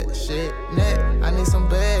shit. Neck, I need some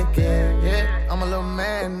bacon, yeah. I'm a little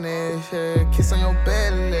man, yeah. Kiss on your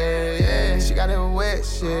belly, yeah. She got that wet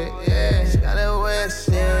shit, yeah. She got that wet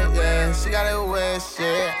shit, yeah. She got that wet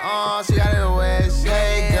shit, she got that wet shit.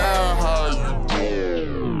 Hey, girl, how you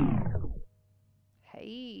doing?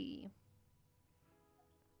 Hey.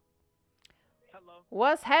 Hello.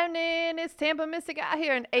 What's happening? It's Tampa Mystic out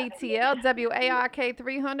here in ATL, WARK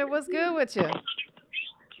 300. What's good with you?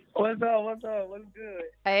 What's up? What's good?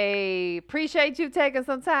 Hey, appreciate you taking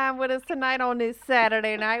some time with us tonight on this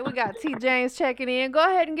Saturday night. We got T. James checking in. Go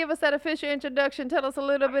ahead and give us that official introduction. Tell us a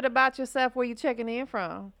little bit about yourself, where you checking in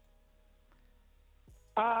from.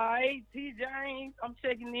 Hey, T. James. I'm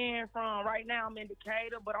checking in from, right now I'm in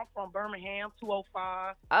Decatur, but I'm from Birmingham,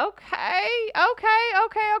 205. Okay.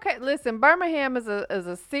 Listen, Birmingham is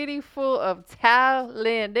a city full of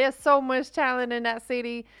talent. There's so much talent in that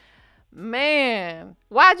city. Man,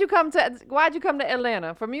 why'd you come to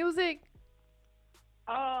Atlanta? For music?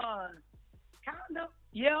 Kind of.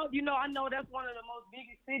 Yeah, I know that's one of the most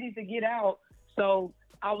biggest cities to get out. So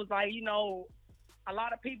I was like, a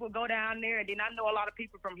lot of people go down there, and then I know a lot of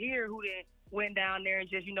people from here who then went down there and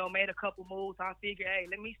just, made a couple moves. So I figured, hey,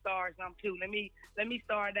 let me start something too. Let me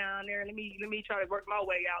start down there. Let me try to work my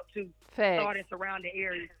way out too. Facts. Start in surrounding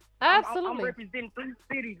areas. I'm Absolutely. representing 3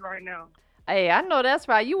 cities right now. Hey, I know that's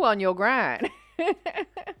right. You on your grind.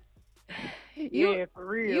 Yeah, for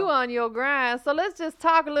real. You on your grind. So let's just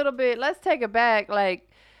talk a little bit. Let's take it back. Like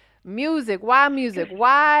music. Why music?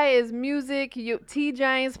 Why is music T.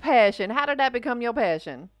 James' passion? How did that become your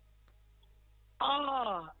passion?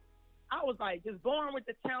 I was like just born with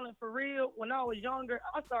the talent for real. When I was younger,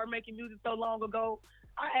 I started making music so long ago.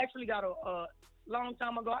 I actually got a long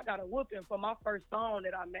time ago. I got a whooping for my first song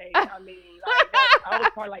that I made. I mean, I was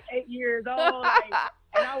probably like 8 years old,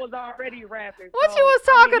 and I was already rapping. What so, you was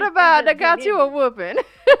talking about that got you a me. whooping?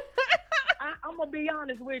 I'm gonna be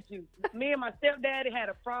honest with you. Me and my stepdaddy had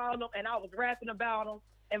a problem, and I was rapping about him.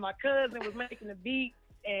 And my cousin was making the beat,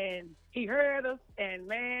 and he heard us. And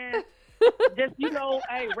man, just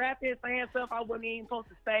hey, rapping, saying stuff I wasn't even supposed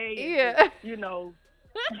to say. And Yeah. just,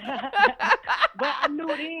 but I knew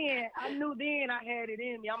then I had it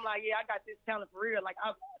in me. I'm like, yeah, I got this talent for real.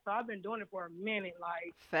 So I've been doing it for a minute.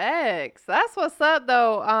 Like, Facts. That's what's up,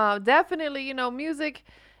 though. Definitely, music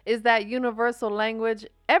is that universal language.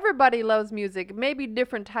 Everybody loves music. Maybe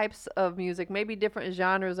different types of music, maybe different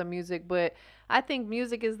genres of music, but I think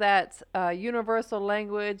music is that universal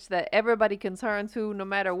language that everybody can turn to, no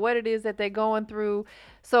matter what it is that they're going through.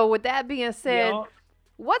 So, with that being said, yo,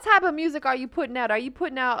 what type of music are you putting out? Are you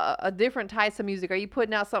putting out a different types of music? Are you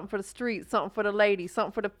putting out something for the streets, something for the ladies,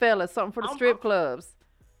 something for the fellas, something for the strip clubs?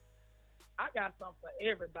 I got something for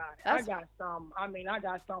everybody. That's I got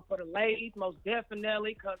some for the ladies, most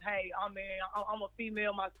definitely, because, hey, I'm a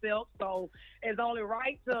female myself, so it's only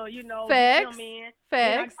right to, get facts. them in.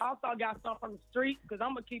 Facts. I also got some from the street, because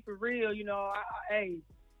I'm going to keep it real,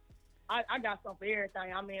 I got some for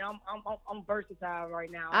everything. I'm versatile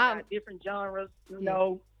right now. I got different genres,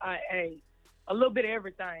 a little bit of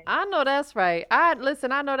everything. I know that's right. I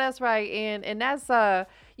know that's right, and that's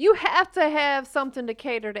you have to have something to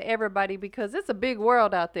cater to everybody because it's a big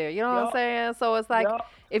world out there. You know what I'm Yup, saying? So it's like yup.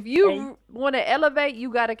 if And you want to elevate,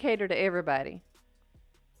 you got to cater to everybody.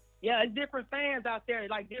 yeah, it's different fans out there,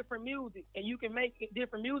 like different music, and you can make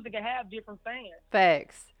different music and have different fans.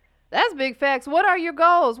 Facts. That's big facts. What are your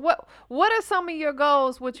goals? What are some of your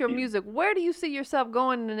goals with your music? Where do you see yourself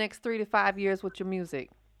going in the next 3 to 5 years with your music?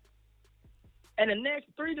 In the next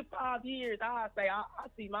 3 to 5 years, I say I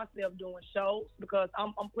see myself doing shows because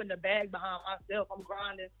I'm putting a bag behind myself. I'm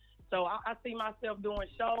grinding, so I see myself doing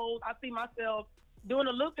shows. I see myself doing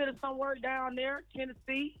a little bit of some work down there,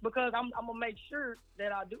 Tennessee, because I'm gonna make sure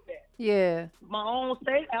that I do that. Yeah. My own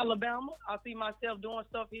state, Alabama. I see myself doing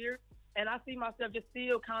stuff here, and I see myself just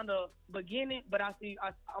still kind of beginning, but I'm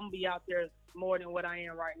gonna be out there more than what I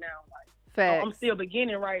am right now. Like I'm Facts. still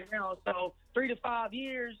beginning right now, so 3 to 5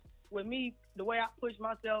 years with me, the way I push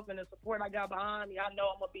myself and the support I got behind me, I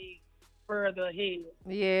know I'm gonna be further ahead.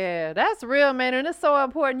 Yeah, that's real, man, and it's so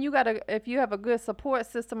important. You gotta, if you have a good support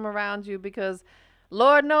system around you, because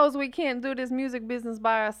Lord knows we can't do this music business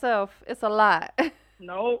by ourselves. It's a lot.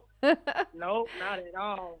 No, no, not at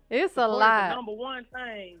all. It's a Support is the lot. number one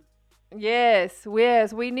thing. Yes,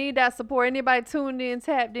 we need that support. Anybody tuned in,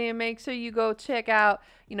 tapped in, make sure you go check out,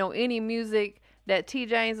 any music that T.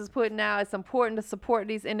 James is putting out. It's important to support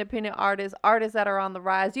these independent artists that are on the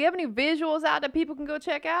rise. Do you have any visuals out that people can go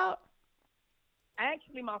check out?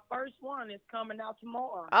 Actually, my first one is coming out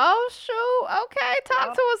tomorrow. Oh, shoot. Okay, talk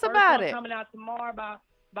Yup, to us first about one it. coming out tomorrow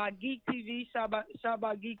by Geek TV. Shot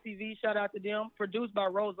by Geek TV. Shout out to them. Produced by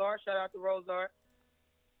Rosar. Shout out to Rosar.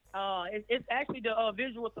 It's actually the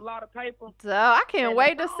visual with a lot of paper So I can't and the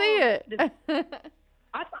wait to see song. it.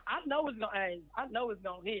 I know it's gonna. Hey, I know it's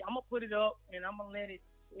gonna hit. I'm gonna put it up and I'm gonna let it.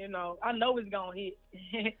 You know, I know it's gonna hit.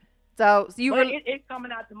 So you But were it's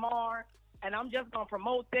coming out tomorrow, and I'm just gonna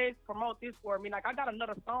promote this for me. Like I got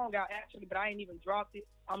another song out actually, but I ain't even dropped it.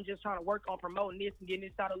 I'm just trying to work on promoting this and getting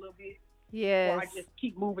this out a little bit. Or I yes. just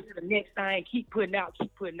keep moving to the next thing, keep putting out.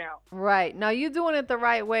 Right. Now you're doing it the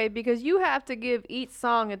right way because you have to give each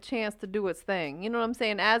song a chance to do its thing. You know what I'm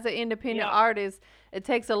saying? As an independent Yeah, artist, it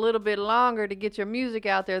takes a little bit longer to get your music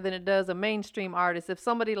out there than it does a mainstream artist. If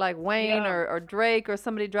somebody like Wayne yeah, or Drake or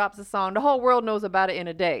somebody drops a song, the whole world knows about it in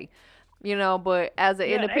a day. But as an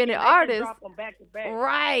yeah. independent They can artist, drop them back to back.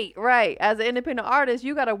 right, right. As an independent artist,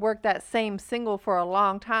 you got to work that same single for a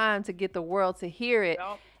long time to get the world to hear it.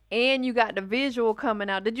 Yeah. And you got the visual coming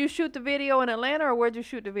out. Did you shoot the video in Atlanta or where'd you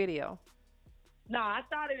shoot the video? Nah, I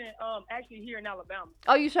started in actually here in Alabama.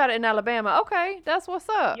 Oh, you shot it in Alabama. Okay, that's what's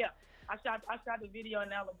up. Yeah, I shot the video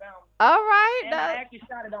in Alabama, All right, and I actually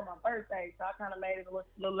shot it on my birthday, so I kind of made it a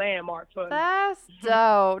little landmark for me. that's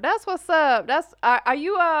dope. That's what's up. Are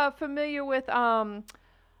you familiar with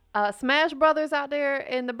Smash Brothers out there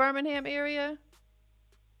in the Birmingham area?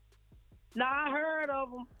 Nah, I heard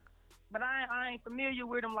of them, but I ain't familiar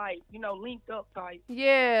with them like linked up type.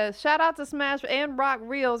 Yeah, shout out to Smash and Rock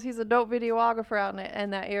Reels. He's a dope videographer out in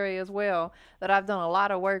that area as well that I've done a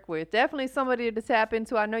lot of work with. Definitely somebody to tap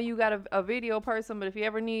into. I know you got a video person, but if you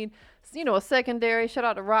ever need, a secondary, shout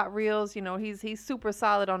out to Rock Reels. He's super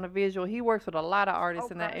solid on the visual. He works with a lot of artists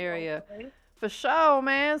in that Okay, area. okay. For sure,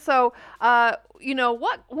 man. So,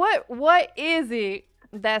 what is it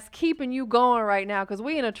that's keeping you going right now? Because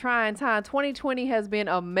we in a trying time. 2020 has been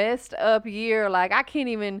a messed up year. Like I can't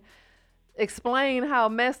even explain how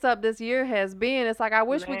messed up this year has been. It's like I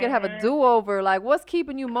wish we could have a Man, do-over. Like what's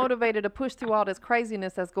keeping you motivated to push through all this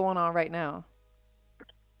craziness that's going on right now?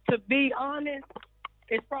 to be honest,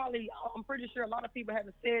 it's probably, I'm pretty sure a lot of people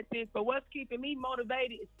haven't said this, but what's keeping me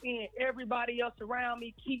motivated is seeing everybody else around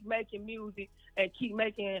me keep making music and keep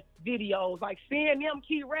making videos. Like seeing them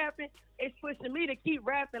keep rapping, it's pushing me to keep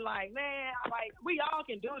rapping. Like, man, we all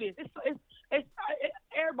can do this. It's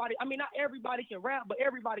everybody. I mean, not everybody can rap, but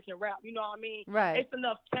everybody can rap. You know what I mean? Right. It's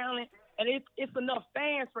enough talent and it's enough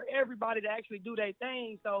fans for everybody to actually do their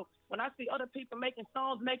thing. So when I see other people making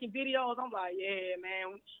songs, making videos, I'm like, yeah,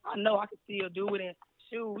 man, I know I can still do it. And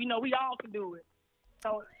shoot, we all can do it.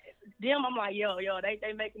 So them, I'm like, yo,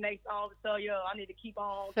 they making their songs. So I need to keep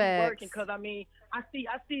on keep working because I mean, I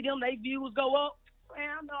see them, they views go up. Man,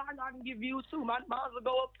 I know I can get views too. Mine will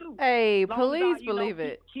go up too. Hey, As long as I, please believe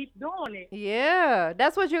it. keep doing it. Yeah,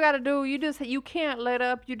 that's what you got to do. You can't let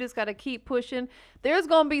up. You just got to keep pushing. There's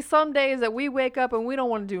going to be some days that we wake up and we don't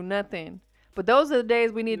want to do nothing. But those are the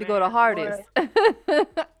days we need to go the Man, hardest.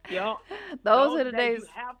 Yup. Those are the days. You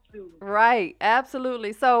have to. Right,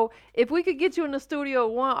 absolutely. So, if we could get you in the studio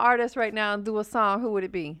with one artist right now and do a song, who would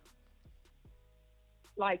it be?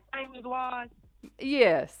 Like famous wise,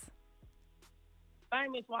 Yes.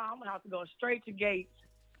 I'm gonna have to go straight to Gates.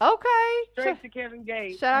 Okay. Straight to Kevin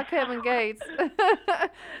Gates. Shout out Kevin Gates.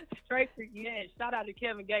 Shout out to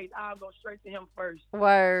Kevin Gates. I'll go straight to him first.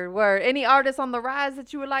 Word. Any artists on the rise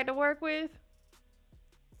that you would like to work with?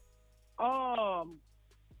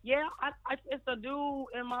 Yeah, it's a dude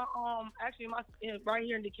in my right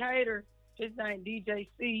here in Decatur. His name DJ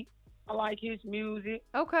C. I like his music.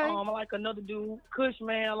 Okay. I like another dude,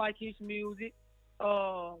 Cushman. I like his music.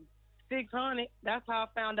 600. That's how I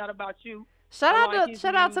found out about you. Shout I out like to his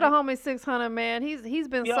shout out to the music. homie 600, man. He's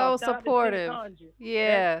been Yeah, so shout out to supportive. 600.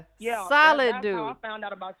 Yeah. Yeah, Solid that's dude. how I found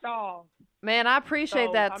out about y'all. Man, I appreciate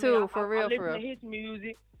So that I mean, too, I for real, listen for to real. his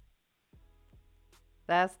music.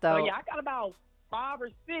 That's So dope. yeah, I got about 5 or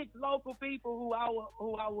 6 local people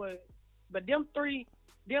who I would, but them three,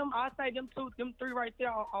 I say them 3 right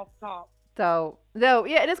there off top. So, no,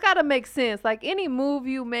 yeah, and it's got to make sense. Like any move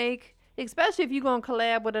you make, especially if you're going to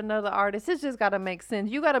collab with another artist, it's just got to make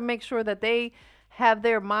sense. You got to make sure that they have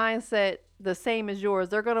their mindset the same as yours.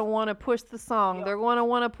 They're going to want to push the song. Yeah. They're going to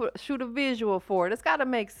want to shoot a visual for it. It's got to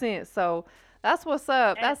make sense. So, that's what's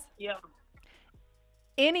up. And, That's yeah.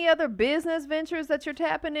 any other business ventures that you're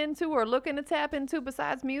tapping into or looking to tap into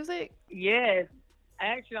besides music? Yes.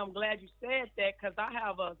 Actually, I'm glad you said that because I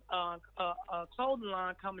have a clothing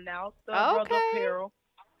line coming out, Brother Okay. Apparel,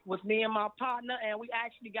 with me and my partner, and we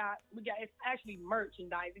got it's actually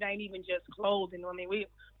merchandise. It ain't even just clothing. I mean,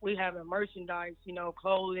 we having merchandise,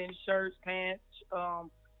 clothing, shirts, pants,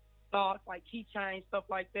 socks, like keychains, stuff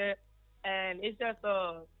like that. And it's just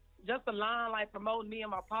just a line like promoting me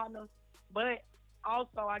and my partners, but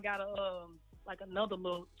also I got a like another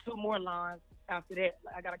little 2 more lines after that.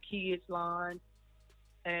 Like, I got a kids line,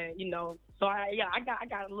 and so I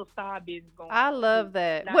got a little side business going. I love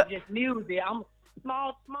that. Not just music. I'm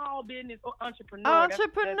a small business entrepreneur.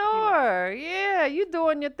 Entrepreneur. Yeah, you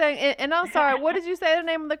doing your thing. And I'm sorry, what did you say the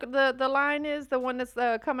name of the line is? The one that's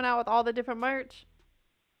coming out with all the different merch?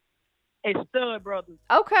 It's Stud Brothers.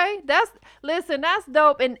 Okay, that's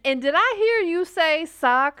dope. And did I hear you say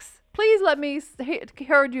socks? Please let me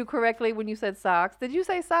heard you correctly when you said socks. Did you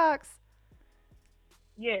say socks?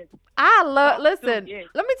 Yes. I love. Socks Listen, too, yes.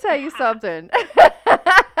 let me tell you something.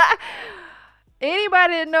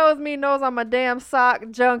 Anybody that knows me knows I'm a damn sock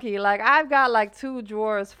junkie. Like, I've got like 2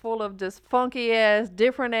 drawers full of just funky ass,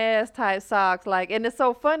 different ass type socks. Like, and it's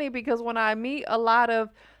so funny because when I meet a lot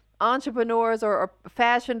of entrepreneurs or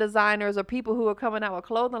fashion designers or people who are coming out with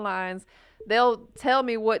clothing lines, they'll tell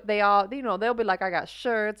me what they all, they'll be like, I got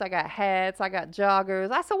shirts, I got hats, I got joggers.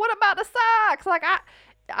 I said, what about the socks? Like,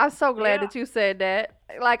 I'm so glad that you said that.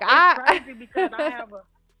 Like, it's crazy because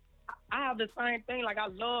I have the same thing. Like, I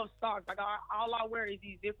love socks. Like, all I wear is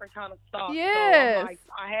these different kind of socks. Yes. So I'm like,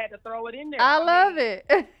 I had to throw it in there. I love it.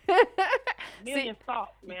 Million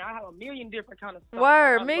socks, man. I have a million different kind of socks.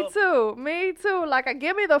 Word, me too. Me too. Like,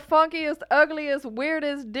 give me the funkiest, ugliest,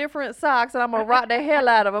 weirdest, different socks, and I'm gonna rock the hell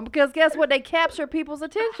out of them. Because guess what? They capture people's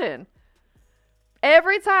attention.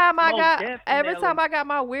 Every time I got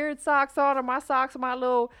my weird socks on, or my socks with my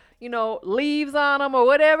little, leaves on them, or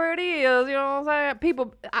whatever it is, you know what I'm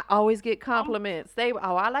saying? I always get compliments.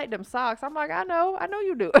 I like them socks. I'm like, I know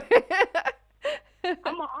you do.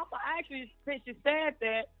 I'm actually, since you said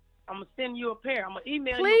that, I'm gonna send you a pair. I'm gonna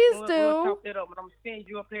email you. Please do. We'll talk that up, but I'm gonna send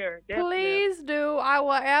you a pair. Definitely. Please do. I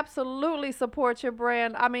will absolutely support your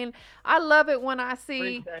brand. I mean, I love it when I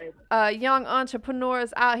see young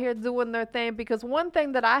entrepreneurs out here doing their thing, because one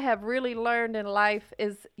thing that I have really learned in life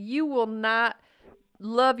is you will not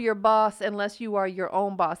love your boss unless you are your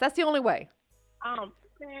own boss. That's the only way.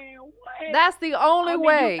 Man, what? That's the only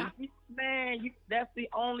way. That's the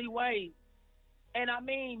only way. And I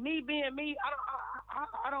mean, me being me,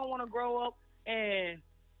 I don't want to grow up and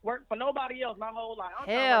work for nobody else my whole life.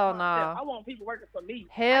 Hell no. I want people working for me.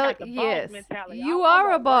 Hell yes. You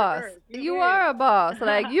are a boss. You are a boss.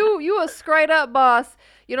 Like, you a straight up boss.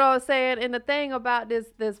 You know what I'm saying? And the thing about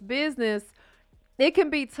this business, it can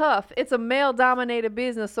be tough. It's a male dominated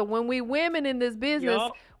business. So when we women in this business,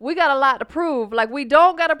 we got a lot to prove. Like, we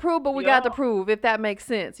don't got to prove, but we got to prove, if that makes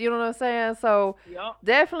sense. You know what I'm saying? So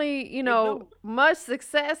definitely, much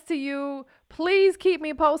success to you. Please keep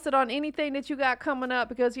me posted on anything that you got coming up,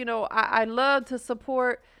 because, I love to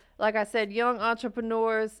support, like I said, young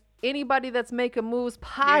entrepreneurs, anybody that's making moves,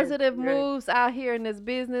 positive moves out here in this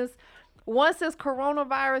business. Once this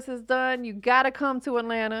coronavirus is done, you got to come to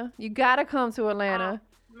Atlanta. Man,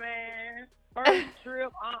 first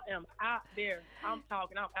trip, I am out there. I'm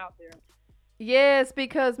out there. Yes,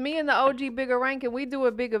 because me and the OG Bigger Rankin, we do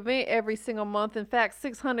a big event every single month. In fact,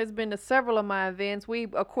 600's been to several of my events. We,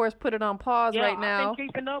 of course, put it on pause right now. I've been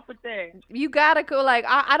keeping up with that. You got to go. Like,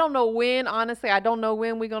 I don't know when, honestly. I don't know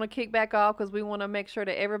when we're going to kick back off, because we want to make sure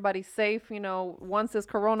that everybody's safe. Once this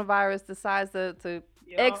coronavirus decides to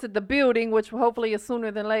exit the building, which hopefully is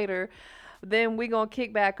sooner than later, then we're going to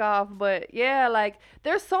kick back off. But yeah, like,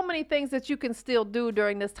 there's so many things that you can still do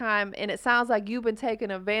during this time. And it sounds like you've been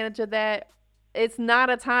taking advantage of that. It's not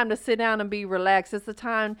a time to sit down and be relaxed. It's a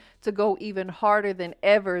time to go even harder than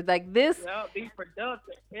ever. Like this. Be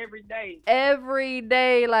productive every day. Every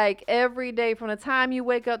day, like every day, from the time you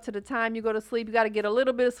wake up to the time you go to sleep, you got to get a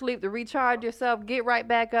little bit of sleep to recharge yourself, get right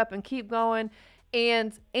back up and keep going.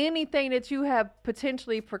 And anything that you have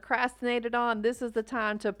potentially procrastinated on, this is the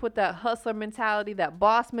time to put that hustler mentality, that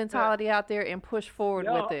boss mentality out there and push forward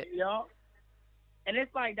with it. And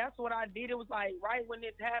it's like, that's what I did. It was like right when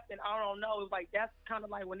it happened, I don't know. It was like, that's kind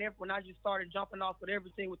of like when I just started jumping off with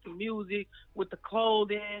everything, with the music, with the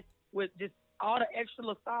clothing, with just all the extra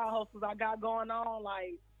little side hustles I got going on.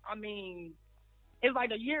 Like, I mean, it's like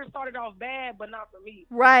the year started off bad, but not for me.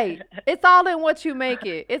 Right. It's all in what you make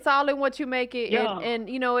it. It's all in what you make it. Yeah. And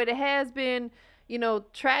it has been,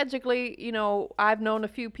 tragically, I've known a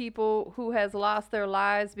few people who has lost their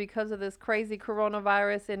lives because of this crazy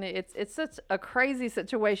coronavirus. And it's such a crazy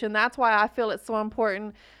situation. That's why I feel it's so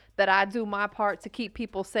important that I do my part to keep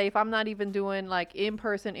people safe. I'm not even doing like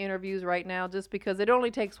in-person interviews right now, just because it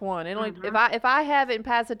only takes one. It only, if I have it and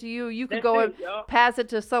pass it to you, you could go and pass it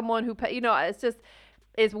to someone who, it's just,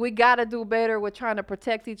 is we got to do better with trying to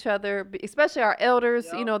protect each other, especially our elders,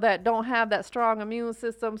 Yep. that don't have that strong immune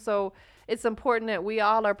system. So it's important that we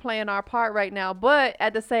all are playing our part right now. But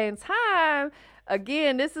at the same time,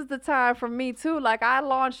 again, this is the time for me too. Like, I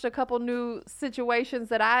launched a couple new situations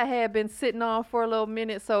that I had been sitting on for a little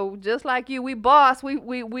minute. So just like you, we boss, we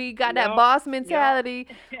got that Yep. boss mentality.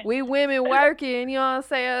 We women working, you know what I'm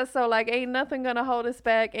saying? So like, ain't nothing gonna hold us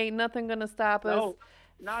back. Ain't nothing gonna stop us. No,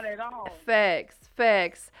 not at all. Facts.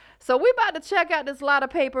 So we about to check out this Lot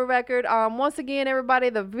of Paper record. Once again,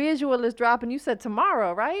 everybody, the visual is dropping. You said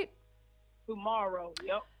tomorrow, right? Tomorrow.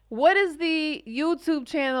 Yep. What is the YouTube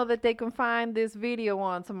channel that they can find this video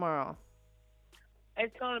on tomorrow?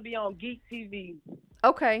 It's gonna be on Geek TV.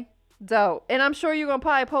 Okay, dope. And I'm sure you're gonna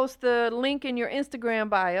probably post the link in your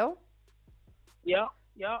Instagram bio. Yep.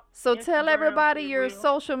 So tell Instagram, everybody for your real.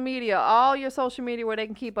 social media, all your social media, where they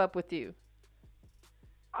can keep up with you.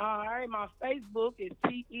 All right, my Facebook is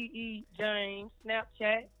TEE James,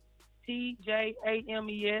 Snapchat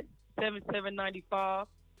TJAMES 7795,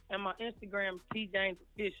 and my Instagram is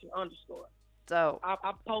TJamesOfficial_. Dope.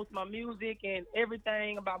 I post my music and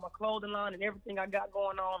everything about my clothing line and everything I got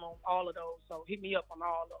going on all of those. So hit me up on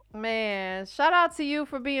all of those. Man, shout out to you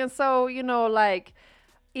for being so, like,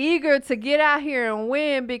 eager to get out here and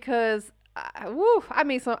win, because I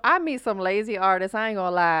meet some lazy artists, I ain't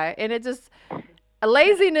gonna lie. And it just,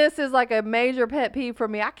 laziness is like a major pet peeve for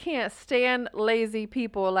me. I can't stand lazy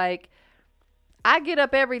people. Like, I get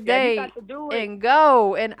up every Yeah, you day got to do it. and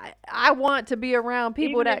go, and I want to be around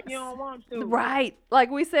people Even that if you don't want to. right, like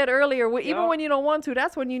we said earlier, even Yup. when you don't want to,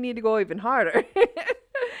 that's when you need to go even harder.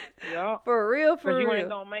 Yeah. For real, Because you ain't real.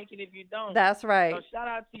 gonna make it if you don't. That's right. So shout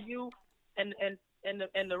out to you and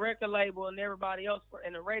the record label and everybody else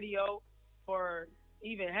and the radio for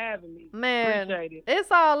even having me. Man, Appreciate it. it's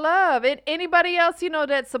all love. And anybody else,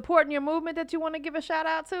 that's supporting your movement that you want to give a shout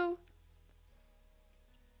out to?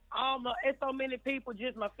 It's so many people,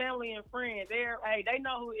 just my family and friends. They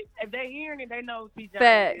know who. If they hearing it, they know who TJ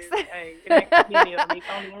Facts. is. Hey, it ain't many of them. It's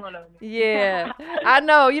only one of them. Yeah, I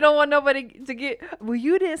know. You don't want nobody to get, well,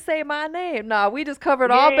 you didn't say my name. Nah, we just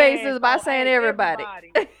covered all Yeah, bases by so, saying hey, everybody.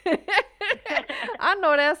 I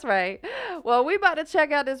know that's right. Well, we about to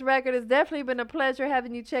check out this record. It's definitely been a pleasure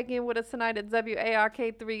having you check in with us tonight at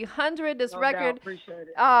WARK 300. This No record, doubt. Appreciate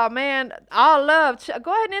it. oh man, all love.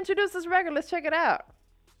 Go ahead and introduce this record. Let's check it out.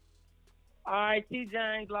 All right, T.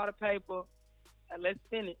 James, a lot of paper. Let's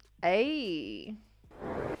spin it. Hey.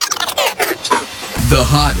 The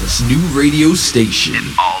hottest new radio station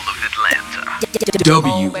in all of Atlanta.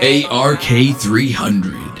 WARK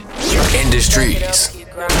 300. Industry's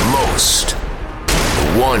most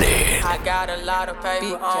wanted. I got a lot of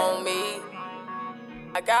paper on me.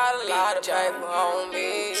 I got a lot of paper on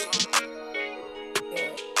me.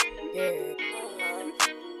 Yeah.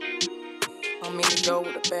 I'm in the door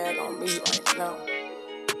with a bag on me right now.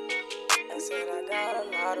 I said I got a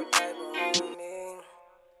lot of paper on me.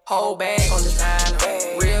 Whole bag on designer,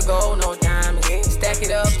 real gold, no diamonds. Stack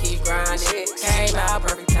it up, keep grinding. Came out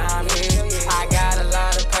perfect timing. I got a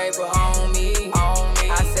lot of paper on me.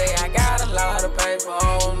 I say I got a lot of paper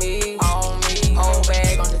on me. Whole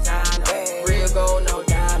bag on designer, real gold, no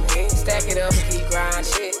diamonds. Stack it up and keep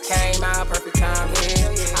grinding. Came out perfect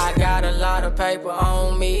timing. I got a lot of paper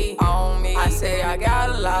on me. I say I got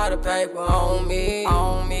a lot of paper on me.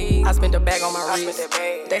 I spent a bag on my wrist.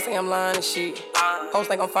 They say I'm lying and shit. Hoes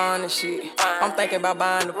think I'm fine and shit. I'm thinking about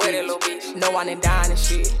buying the bitch. No, I ain't dying and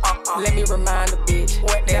shit. Let me remind the bitch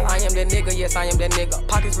that I am that nigga. Yes, I am that nigga.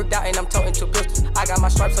 Pockets ripped out and I'm toting 2 pistols. I got my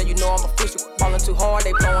stripes so you know I'm official. Ballin' too hard,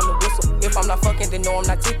 they blowin' the whistle. If I'm not fucking, then no, I'm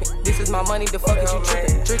not tipping. This is my money, the fuck is you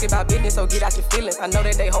trippin'? Drinking about business, so get out your feelings. I know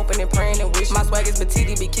that they hoping and praying and wishing. My swag is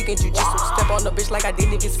Batiti, be kicking jujitsu. Step on the bitch like I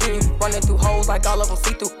didn't even see you. Running through holes like all of them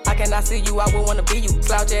see through. I cannot see you, I would wanna be you.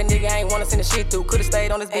 Slouch ass nigga, I ain't wanna send the shit through. Could've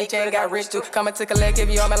stayed on this bitch, ain't got rich too. Coming to collect, give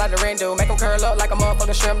you all my like the rent do. Make them curl up like a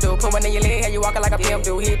motherfucking shrimp do. Put one in your leg, and you walking like a pimp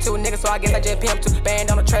do. Hit 2 niggas, so I guess I just pimp 2.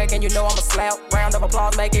 Band on the track, and you know I'm a slap. Round of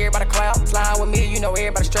applause, make everybody clap. Slide with me, you know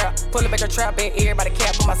everybody strap. Pull up at your trap, bet everybody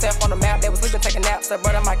cap. Put myself on the map, they was sleeping, taking naps. I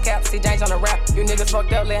brought up my cap, see James on the rap. You niggas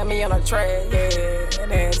fucked up, let me on the track. Yeah,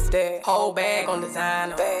 that's that. Whole bag on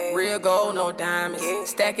designer, real gold, no diamonds.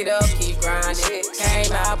 Stack it up, keep grinding.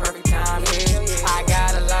 Came out perfect timing. I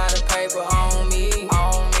got a lot of paper on me.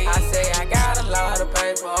 I say I got a lot of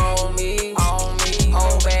paper on me.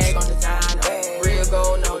 Whole bag on designer, real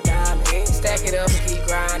gold, no diamonds. Stack it up and keep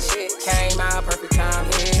grinding. Came out perfect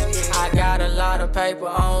timing. I got a lot of paper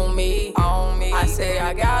on me. I say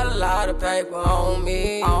I got a lot of paper on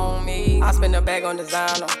me. I spend a bag on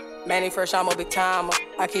designer. Manny Fresh, I'm a big timer.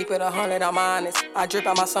 I keep it 100, I'm honest. I drip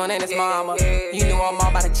out my son and his mama. You know I'm all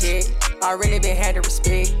about a check. I really been had to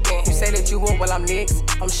respect. You say that you won't, well I'm next.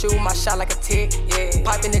 I'm shooting my shot like a tick.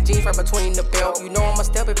 Piping the jeans from between the belt. You know I'm a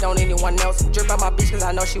step if it don't anyone else. Drip out my bitch cause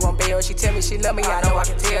I know she won't bail. She tell me she love me, I know I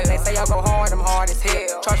can tell. They say I go hard, I'm hard as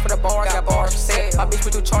hell. Charge for the bar, got bars for sale. My bitch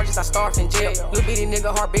with 2 charges, I starve in jail. Little bitty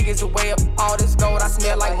nigga, heart big as a whale. All this gold, I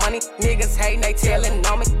smell like money. Niggas hating, they telling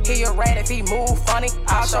on me. He a rat if he move funny.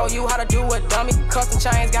 I'll show you how to do a dummy. Custom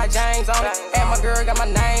chains got James on it. And my girl got my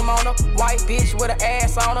name on her. White bitch with an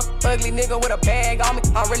ass on her. Ugly nigga with a bag on me.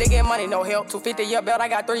 I'm really getting money, no help. 250 your belt, I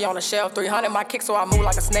got 3 on the shelf. 300 my kick, so I move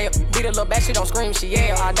like a snail. Beat a little back, she don't scream, she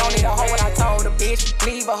yell. I don't need a hoe when I told a bitch.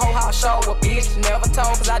 Leave a hoe house, show a bitch. Never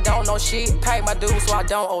told cause I don't know shit. Pay my dues so I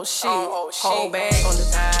don't owe shit. Whole bag on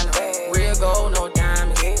designer. Real gold, no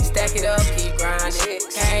diamonds. Stack it up, keep grinding.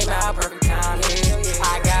 Came out perfect timing.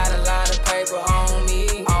 I got a lot of paper on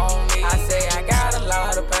me. I say I got a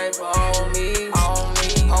lot of paper on me.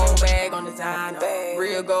 Whole bag on designer.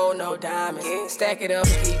 Real gold, no diamonds. Stack it up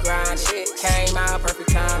and keep grinding. Came out perfect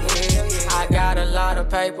timing. I got a lot of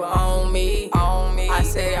paper on me. I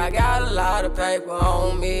say I got a lot of paper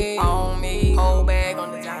on me. Whole bag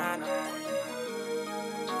on designer.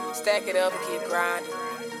 Stack it up and keep grinding.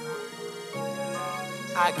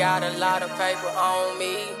 I got a lot of paper on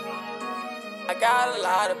me. I got a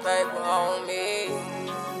lot of paper on me.